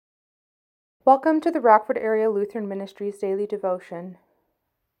Welcome to the Rockford Area Lutheran Ministries Daily Devotion.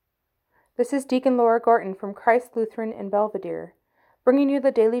 This is Deacon Laura Gorton from Christ Lutheran in Belvedere, bringing you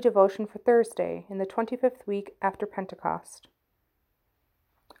the daily devotion for Thursday in the 25th week after Pentecost.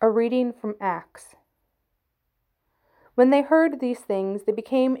 A reading from Acts. When they heard these things, they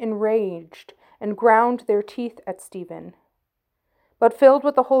became enraged and ground their teeth at Stephen. But filled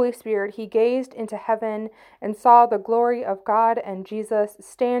with the Holy Spirit, he gazed into heaven and saw the glory of God and Jesus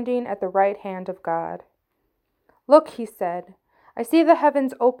standing at the right hand of God. "Look," he said, "I see the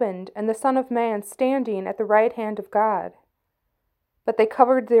heavens opened and the Son of Man standing at the right hand of God." But they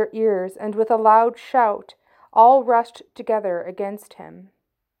covered their ears, and with a loud shout, all rushed together against him.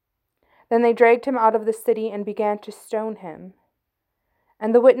 Then they dragged him out of the city and began to stone him.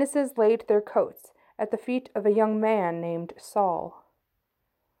 And the witnesses laid their coats at the feet of a young man named Saul.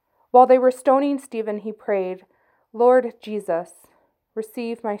 While they were stoning Stephen, he prayed, "Lord Jesus,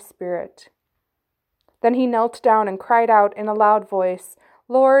 receive my spirit." Then he knelt down and cried out in a loud voice,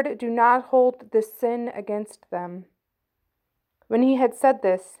 "Lord, do not hold this sin against them." When he had said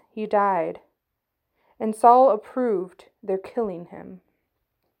this, he died, and Saul approved their killing him.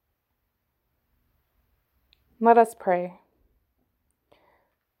 Let us pray.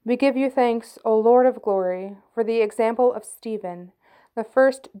 We give you thanks, O Lord of glory, for the example of Stephen, the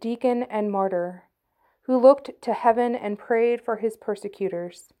first deacon and martyr, who looked to heaven and prayed for his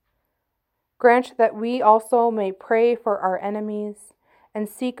persecutors. Grant that we also may pray for our enemies and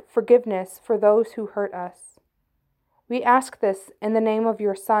seek forgiveness for those who hurt us. We ask this in the name of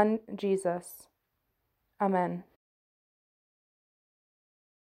your Son, Jesus. Amen.